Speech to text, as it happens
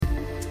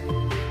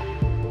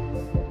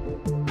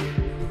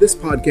This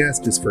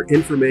podcast is for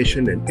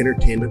information and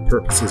entertainment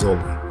purposes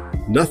only.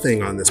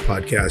 Nothing on this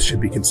podcast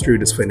should be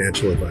construed as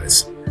financial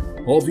advice.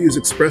 All views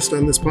expressed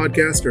on this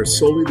podcast are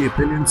solely the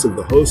opinions of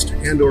the host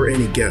and/or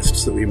any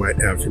guests that we might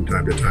have from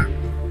time to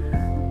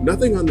time.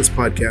 Nothing on this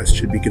podcast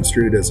should be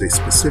construed as a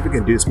specific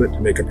inducement to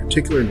make a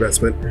particular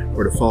investment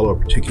or to follow a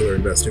particular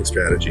investing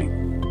strategy.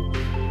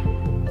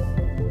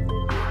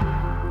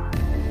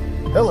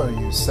 Hello,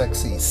 you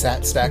sexy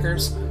sat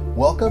stackers.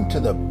 Welcome to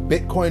the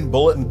Bitcoin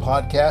Bulletin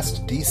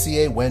Podcast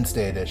DCA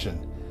Wednesday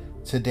edition.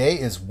 Today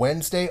is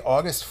Wednesday,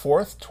 August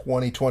 4th,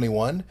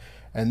 2021,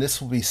 and this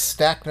will be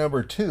stack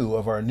number 2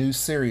 of our new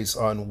series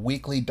on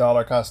weekly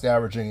dollar cost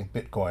averaging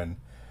Bitcoin.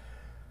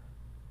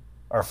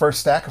 Our first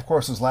stack, of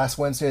course, was last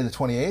Wednesday, the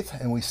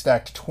 28th, and we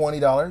stacked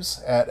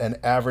 $20 at an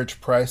average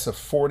price of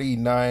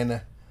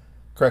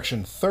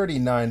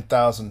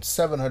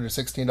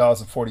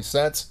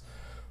 $39,716.40,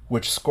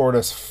 which scored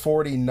us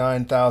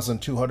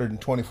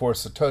 49,224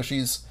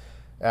 Satoshis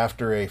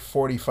after a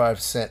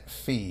 45-cent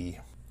fee.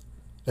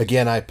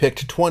 Again, I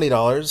picked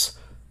 $20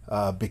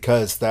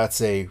 because that's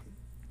a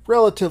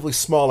relatively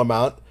small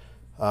amount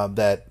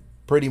that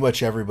pretty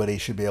much everybody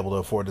should be able to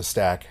afford to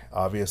stack.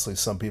 Obviously,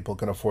 some people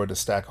can afford to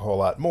stack a whole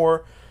lot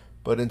more,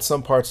 but in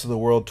some parts of the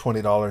world,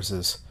 $20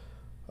 is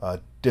a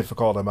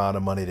difficult amount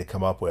of money to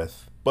come up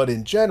with. But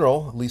in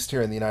general, at least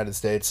here in the United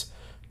States,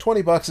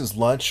 $20 is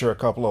lunch or a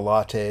couple of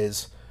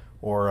lattes,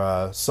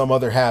 or some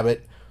other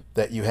habit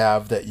that you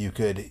have that you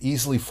could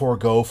easily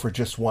forego for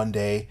just one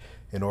day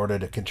in order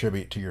to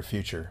contribute to your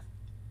future.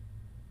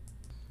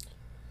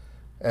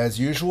 As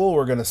usual,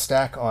 we're going to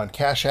stack on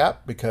Cash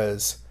App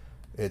because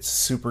it's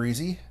super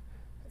easy.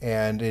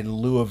 And in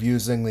lieu of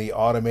using the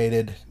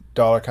automated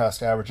dollar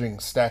cost averaging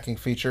stacking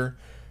feature,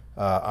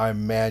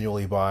 I'm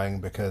manually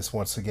buying because,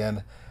 once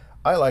again,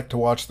 I like to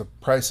watch the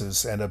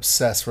prices and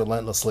obsess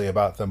relentlessly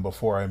about them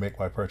before I make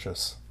my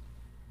purchase.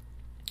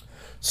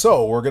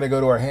 So we're going to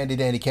go to our handy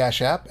dandy Cash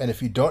App, and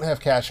if you don't have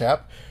Cash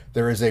App,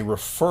 there is a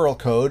referral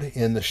code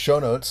in the show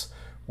notes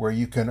where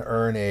you can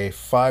earn a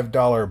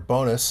 $5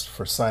 bonus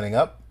for signing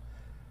up.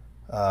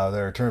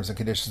 There are terms and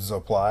conditions to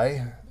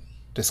apply.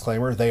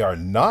 Disclaimer, they are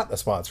not a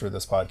sponsor of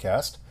this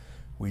podcast.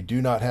 We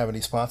do not have any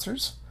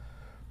sponsors.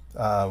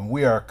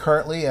 We are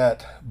currently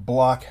at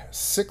block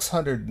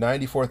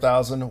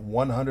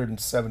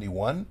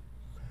 694,171,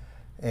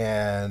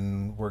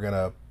 and we're going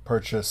to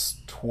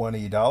purchase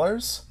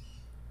 $20.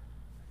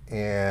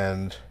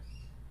 And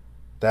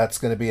that's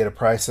going to be at a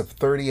price of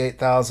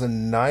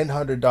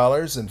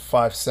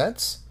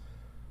 $38,900.05,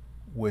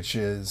 which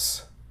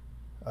is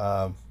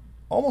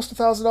almost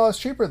 $1,000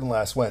 cheaper than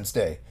last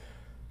Wednesday.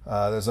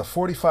 There's a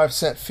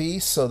 45-cent fee,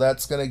 so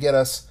that's going to get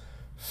us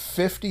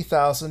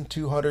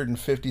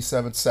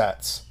 50,257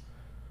 sats.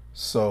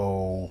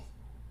 So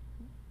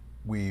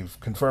we've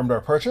confirmed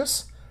our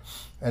purchase,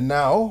 and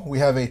now we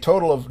have a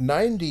total of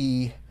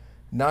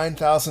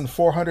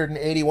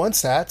 99,481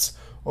 sats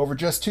over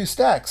just 2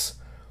 stacks.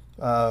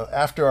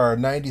 After our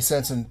 90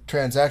 cents in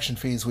transaction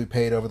fees we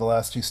paid over the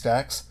last 2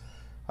 stacks,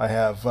 I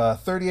have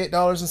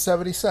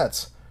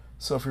 $38.70.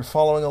 So if you're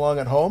following along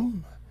at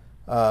home,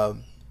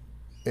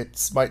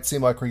 it might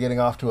seem like we're getting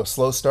off to a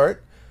slow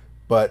start,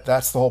 but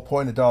that's the whole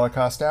point of dollar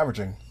cost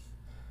averaging.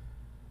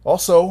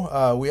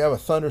 Also, we have a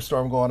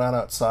thunderstorm going on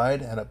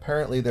outside, and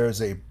apparently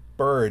there's a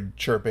bird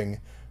chirping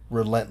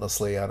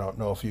relentlessly. I don't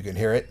know if you can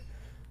hear it,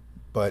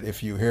 but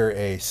if you hear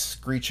a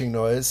screeching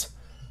noise,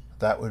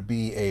 that would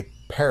be a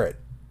parrot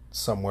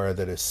somewhere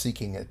that is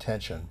seeking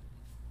attention.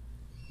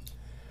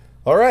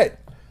 All right.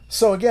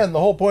 So again, the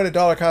whole point of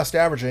dollar cost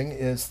averaging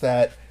is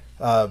that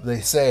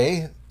they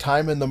say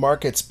time in the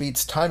markets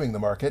beats timing the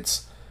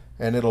markets,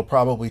 and it'll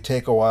probably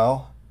take a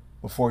while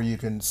before you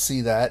can see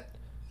that,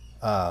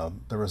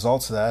 the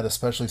results of that,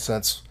 especially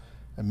since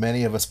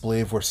many of us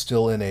believe we're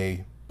still in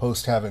a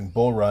post-halving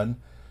bull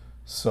run.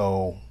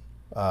 So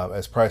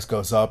as price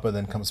goes up and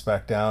then comes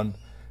back down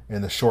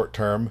in the short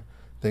term,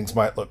 things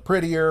might look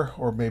prettier,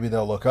 or maybe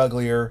they'll look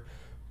uglier.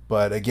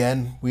 But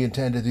again, we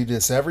intend to do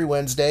this every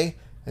Wednesday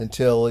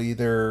until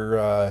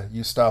either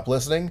you stop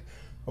listening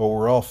or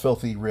we're all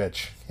filthy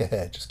rich.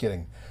 Just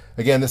kidding.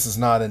 Again, this is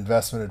not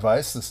investment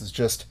advice. This is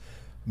just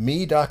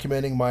me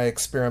documenting my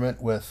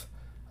experiment with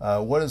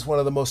what is one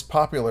of the most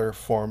popular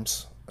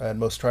forms and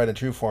most tried and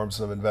true forms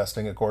of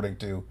investing, according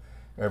to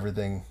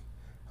everything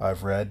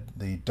I've read,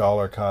 the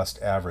dollar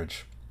cost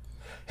average.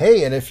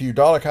 Hey, and if you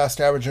dollar cost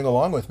averaging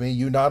along with me,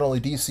 you not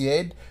only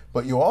DCA'd,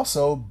 but you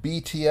also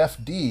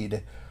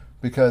BTFD'd,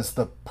 because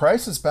the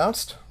price has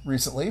bounced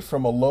recently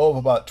from a low of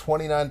about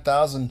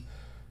 29,000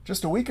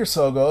 just a week or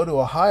so ago to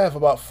a high of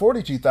about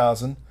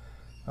 42,000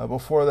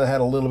 before they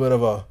had a little bit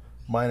of a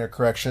minor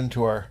correction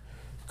to our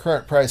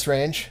current price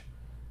range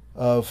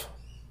of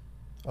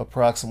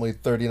approximately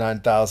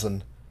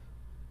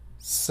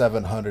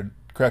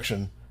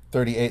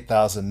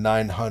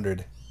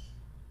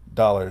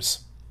 $38,900.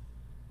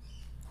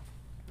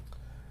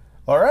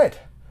 All right.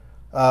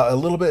 A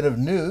little bit of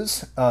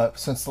news.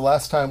 Since the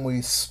last time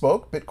we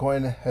spoke,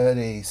 Bitcoin had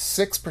a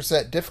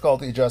 6%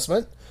 difficulty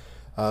adjustment.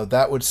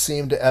 That would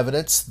seem to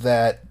evidence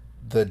that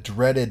the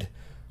dreaded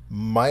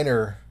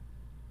miner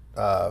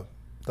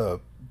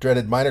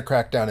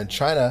crackdown in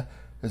China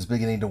is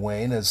beginning to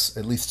wane, as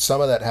at least some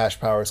of that hash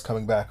power is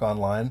coming back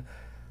online.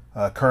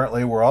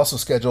 Currently, we're also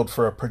scheduled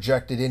for a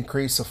projected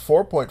increase of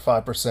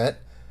 4.5%,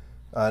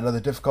 another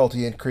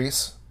difficulty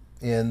increase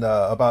in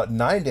about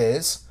 9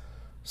 days.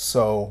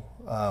 So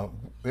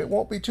it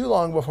won't be too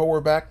long before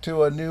we're back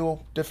to a new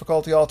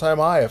difficulty all-time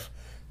high if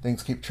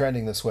things keep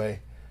trending this way.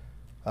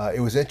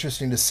 It was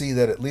interesting to see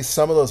that at least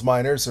some of those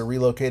miners are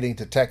relocating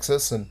to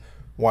Texas and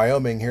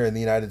Wyoming here in the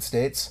United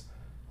States,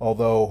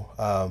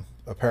 although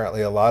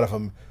apparently a lot of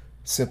them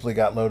simply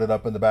got loaded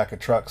up in the back of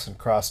trucks and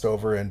crossed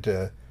over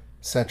into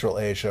Central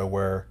Asia,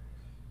 where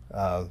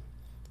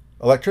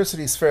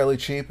electricity is fairly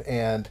cheap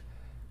and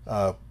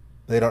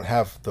they don't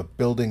have the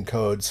building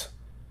codes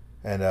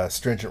and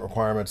stringent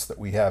requirements that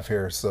we have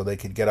here, so they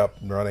could get up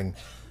and running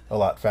a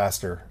lot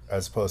faster,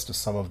 as opposed to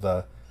some of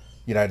the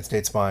United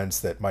States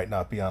mines that might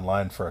not be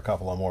online for a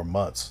couple of more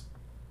months.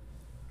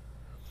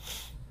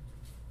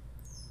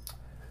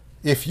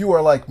 If you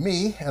are like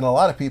me and a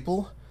lot of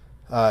people,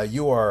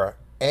 you are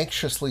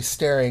anxiously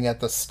staring at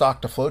the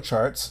stock to flow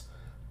charts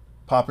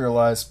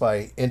popularized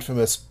by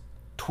infamous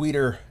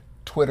Twitter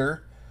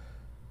tweeter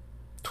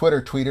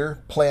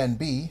Plan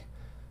B.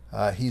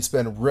 He's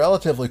been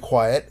relatively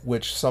quiet,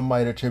 which some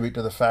might attribute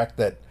to the fact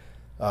that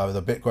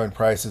the Bitcoin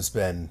price has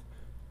been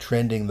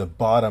trending the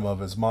bottom of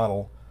his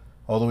model.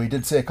 Although he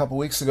did say a couple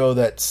weeks ago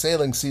that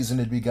sailing season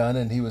had begun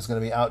and he was going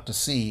to be out to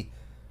sea,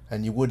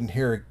 and you wouldn't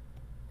hear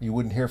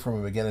from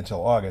him again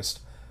until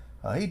August.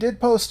 He did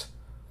post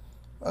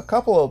a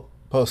couple of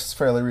posts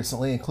fairly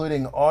recently,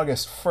 including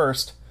August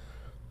 1st,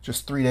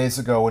 just 3 days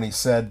ago, when he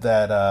said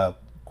that,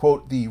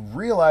 quote, the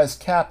realized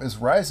cap is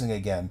rising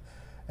again,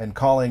 and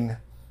calling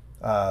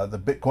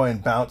the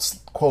Bitcoin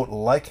bounce, quote,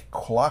 like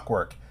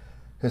clockwork.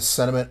 His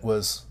sentiment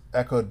was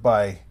echoed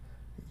by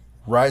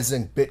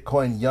rising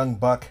Bitcoin young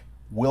buck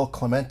Will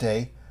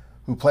Clemente,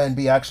 who Plan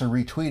B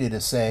actually retweeted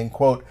as saying,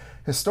 quote,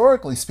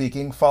 historically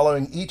speaking,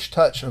 following each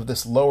touch of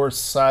this lower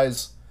stock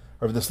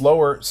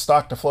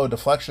to flow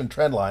deflection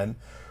trend line,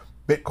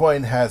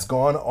 Bitcoin has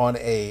gone on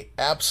a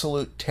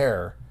absolute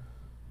tear.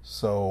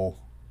 So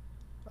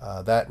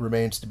that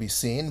remains to be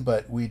seen,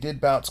 but we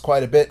did bounce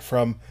quite a bit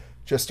from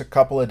just a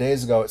couple of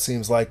days ago. It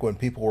seems like when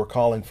people were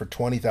calling for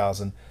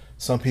 20,000,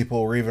 some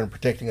people were even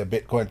predicting a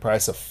Bitcoin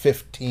price of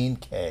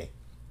 15K.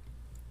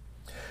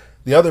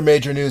 The other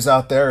major news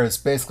out there is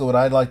basically what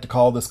I'd like to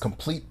call this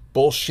complete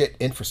bullshit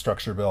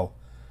infrastructure bill.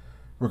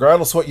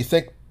 Regardless of what you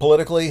think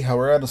politically,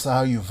 regardless of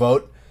how you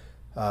vote,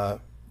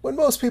 when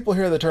most people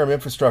hear the term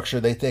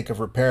infrastructure, they think of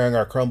repairing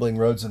our crumbling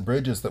roads and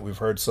bridges that we've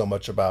heard so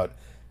much about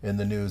in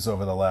the news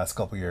over the last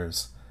couple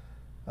years.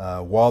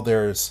 While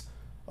there's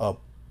a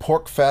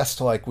pork fest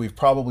like we've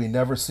probably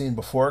never seen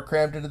before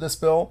crammed into this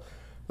bill,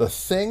 the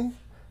thing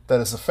that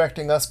is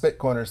affecting us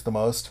Bitcoiners the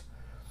most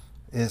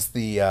is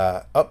the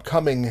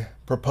upcoming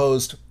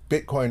proposed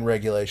Bitcoin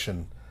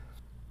regulation,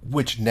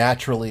 which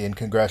naturally in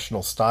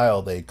congressional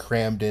style they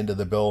crammed into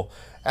the bill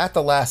at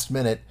the last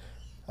minute,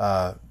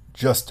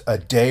 just a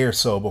day or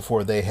so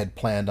before they had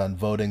planned on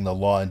voting the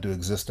law into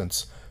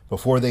existence,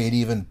 before they had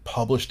even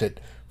published it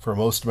for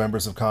most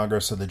members of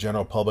Congress or the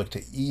general public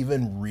to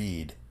even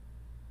read.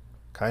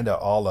 Kind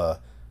of a la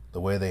the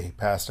way they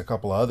passed a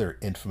couple of other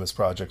infamous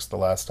projects the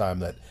last time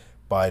that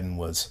Biden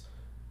was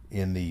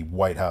in the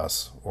White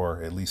House,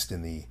 or at least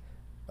in the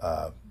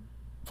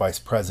vice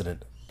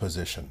president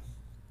position.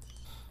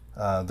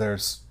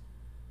 There's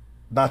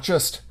not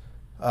just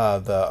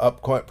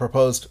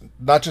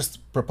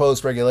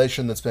proposed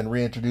regulation that's been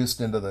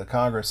reintroduced into the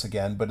Congress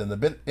again, but in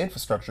the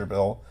infrastructure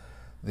bill,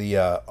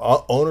 the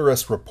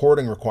onerous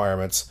reporting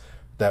requirements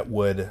that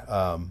would,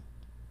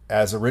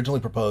 as originally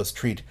proposed,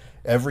 treat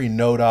every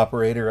node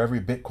operator, every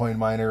Bitcoin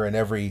miner, and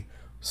every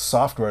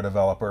software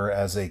developer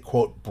as a,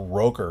 quote,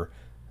 broker,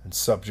 and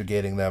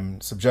subjecting them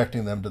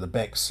to the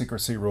bank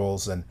secrecy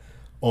rules and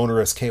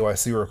onerous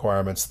KYC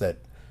requirements that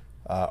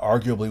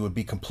arguably would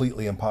be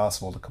completely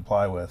impossible to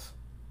comply with.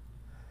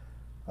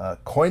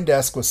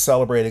 CoinDesk was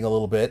celebrating a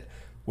little bit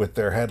with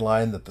their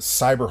headline that the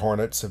cyber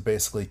hornets have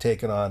basically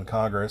taken on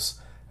Congress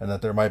and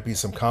that there might be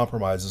some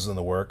compromises in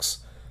the works,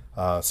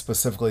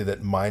 specifically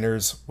that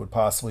miners would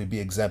possibly be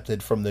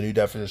exempted from the new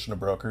definition of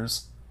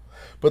brokers.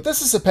 But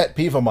this is a pet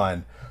peeve of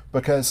mine,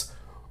 because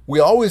we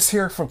always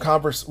hear from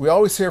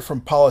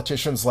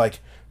politicians like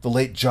the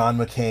late John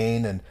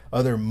McCain and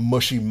other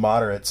mushy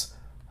moderates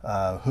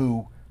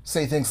who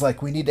say things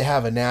like, we need to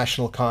have a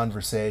national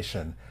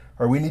conversation,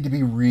 or we need to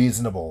be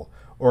reasonable,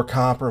 or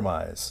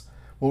compromise.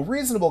 Well,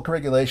 reasonable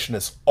regulation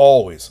is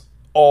always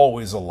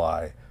a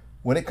lie.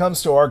 When it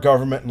comes to our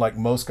government, and like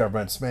most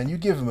governments, man, you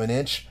give them an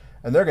inch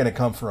and they're going to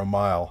come for a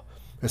mile.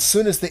 As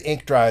soon as the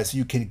ink dries,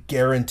 you can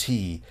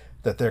guarantee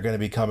that they're going to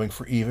be coming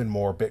for even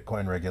more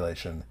Bitcoin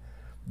regulation.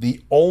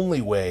 The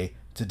only way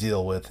to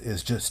deal with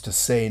is just to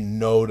say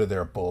no to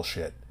their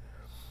bullshit.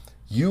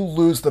 You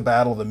lose the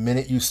battle the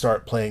minute you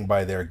start playing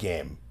by their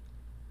game.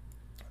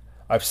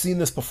 I've seen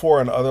this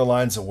before in other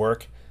lines of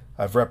work.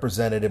 I've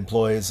represented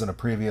employees in a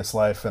previous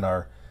life in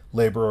our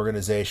labor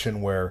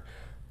organization where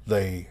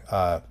in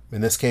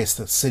this case,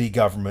 the city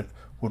government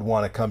would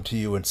want to come to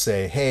you and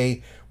say,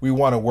 hey, we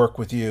want to work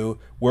with you.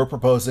 We're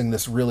proposing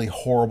this really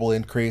horrible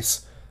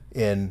increase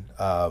in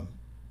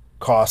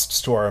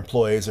costs to our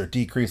employees or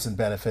decrease in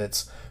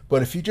benefits.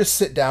 But if you just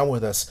sit down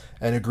with us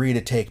and agree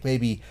to take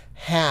maybe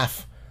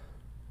half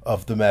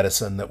of the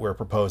medicine that we're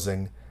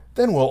proposing,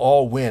 then we'll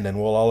all win,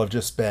 and we'll all have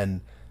just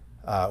been,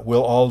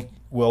 we'll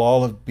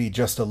all be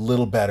just a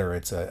little better.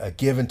 It's a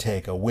give and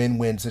take, a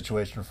win-win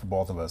situation for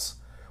both of us,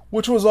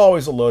 which was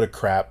always a load of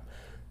crap.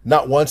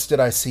 Not once did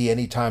I see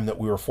any time that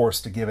we were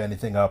forced to give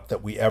anything up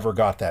that we ever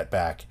got that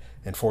back.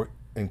 And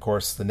of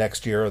course, the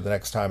next year or the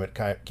next time it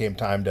came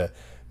time to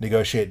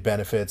negotiate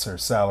benefits or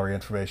salary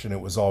information,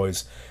 it was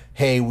always,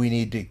 hey, we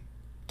need to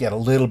get a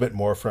little bit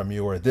more from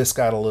you, or this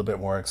got a little bit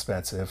more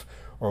expensive,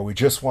 or we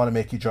just want to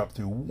make you jump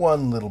through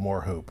one little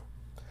more hoop.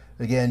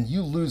 Again,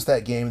 you lose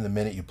that game the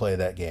minute you play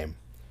that game.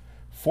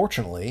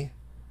 Fortunately,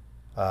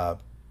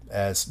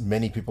 as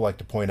many people like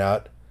to point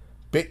out,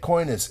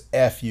 Bitcoin is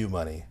FU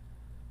money.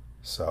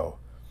 So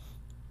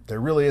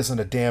there really isn't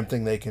a damn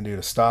thing they can do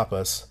to stop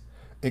us,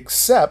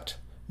 except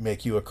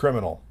make you a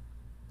criminal.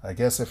 I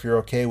guess if you're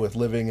okay with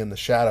living in the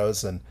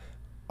shadows and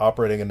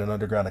operating in an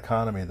underground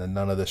economy, then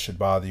none of this should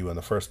bother you in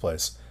the first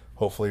place.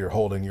 Hopefully you're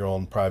holding your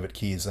own private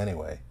keys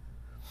anyway.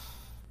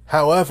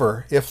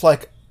 However, if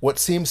like what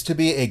seems to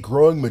be a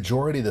growing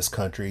majority of this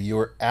country, you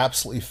are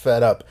absolutely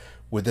fed up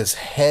with this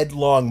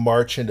headlong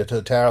march into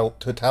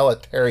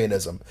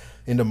totalitarianism,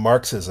 into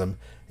Marxism,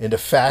 into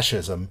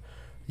fascism,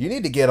 you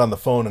need to get on the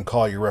phone and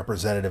call your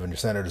representative in your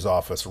senator's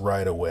office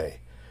right away.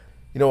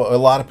 You know, a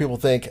lot of people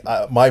think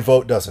my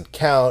vote doesn't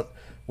count.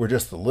 We're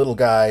just the little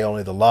guy.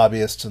 Only the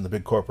lobbyists and the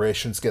big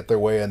corporations get their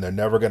way, and they're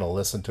never going to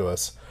listen to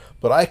us.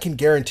 But I can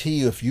guarantee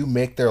you, if you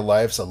make their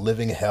lives a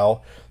living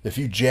hell, if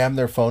you jam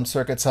their phone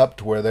circuits up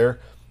to where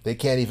they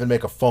can't even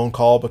make a phone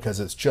call because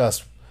it's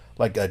just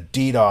like a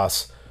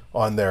DDoS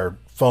on their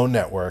phone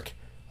network,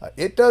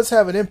 it does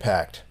have an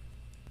impact.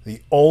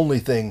 The only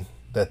thing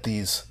that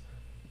these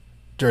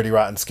dirty,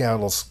 rotten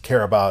scoundrels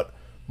care about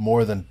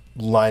more than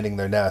lining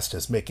their nest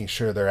is making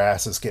sure their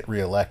asses get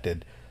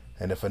reelected.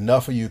 And if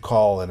enough of you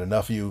call and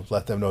enough of you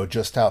let them know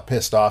just how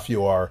pissed off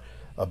you are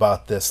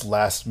about this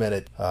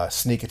last-minute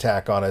sneak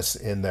attack on us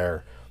in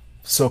their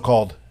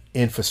so-called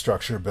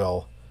infrastructure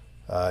bill,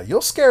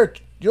 you'll scare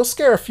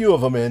a few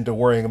of them into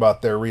worrying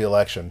about their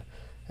reelection.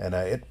 And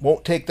it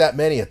won't take that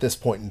many at this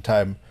point in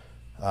time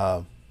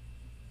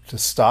to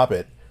stop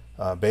it.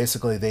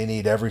 Basically, they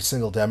need every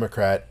single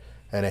Democrat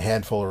and a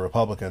handful of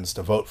Republicans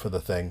to vote for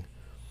the thing.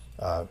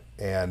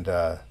 And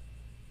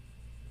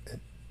it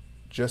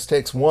just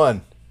takes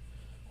one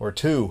or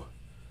two,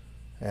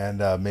 and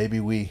maybe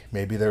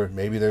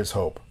there's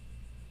hope.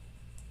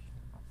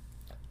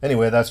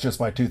 Anyway, that's just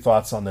my 2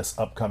 thoughts on this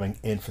upcoming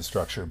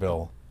infrastructure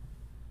bill.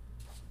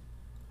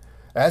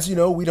 As you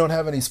know, we don't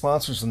have any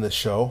sponsors in this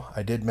show.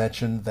 I did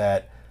mention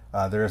that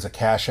there is a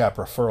Cash App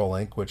referral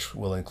link, which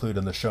we'll include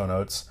in the show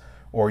notes,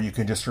 or you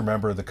can just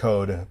remember the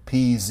code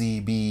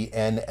PZBNXLF,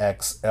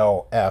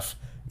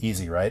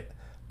 easy, right?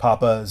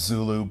 Papa,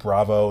 Zulu,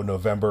 Bravo,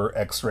 November,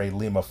 X-Ray,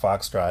 Lima,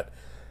 Foxtrot.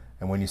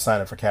 And when you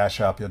sign up for Cash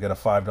App, you'll get a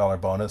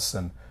 $5 bonus,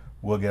 and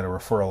we'll get a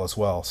referral as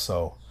well.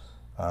 So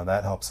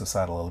that helps us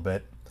out a little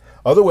bit.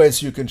 Other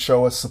ways you can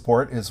show us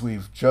support is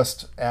we've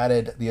just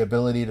added the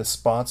ability to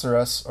sponsor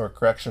us, or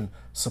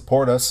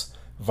support us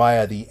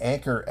via the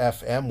Anchor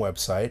FM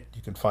website.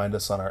 You can find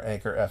us on our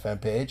Anchor FM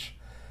page.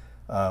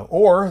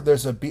 Or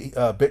there's a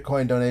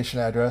Bitcoin donation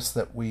address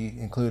that we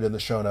include in the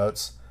show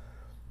notes.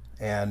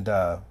 And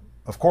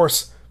of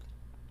course,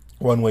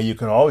 one way you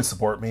can always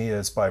support me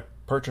is by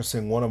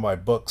purchasing one of my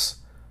books.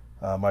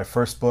 My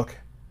first book,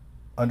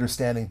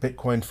 Understanding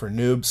Bitcoin for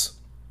Noobs,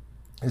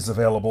 is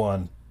available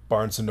on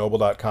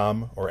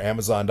BarnesandNoble.com or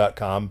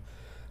Amazon.com.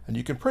 And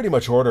you can pretty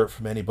much order it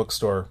from any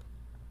bookstore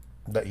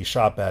that you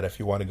shop at. If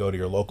you want to go to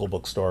your local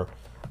bookstore,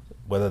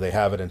 whether they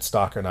have it in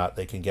stock or not,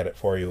 they can get it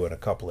for you in a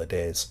couple of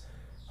days.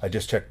 I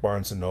just checked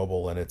Barnes &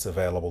 Noble, and it's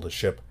available to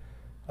ship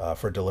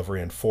for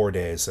delivery in 4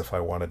 days if I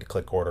wanted to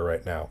click order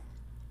right now.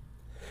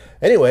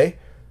 Anyway,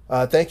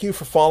 thank you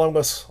for following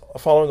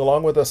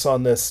along with us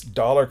on this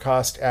dollar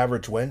cost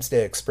average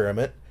Wednesday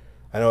experiment.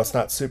 I know it's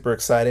not super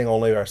exciting,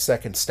 only our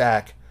second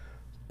stack,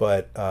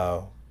 but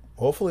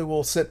hopefully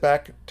we'll sit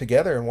back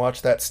together and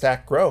watch that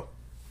stack grow.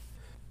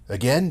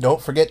 Again,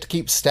 don't forget to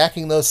keep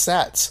stacking those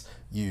sats,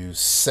 you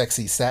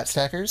sexy sat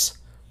stackers.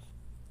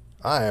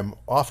 I am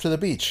off to the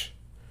beach,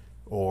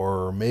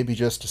 or maybe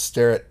just to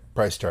stare at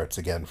price charts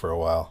again for a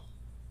while.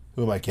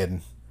 Who am I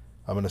kidding?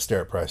 I'm going to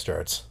stare at price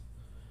charts.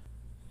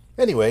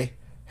 Anyway,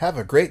 have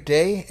a great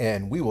day,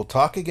 and we will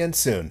talk again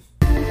soon.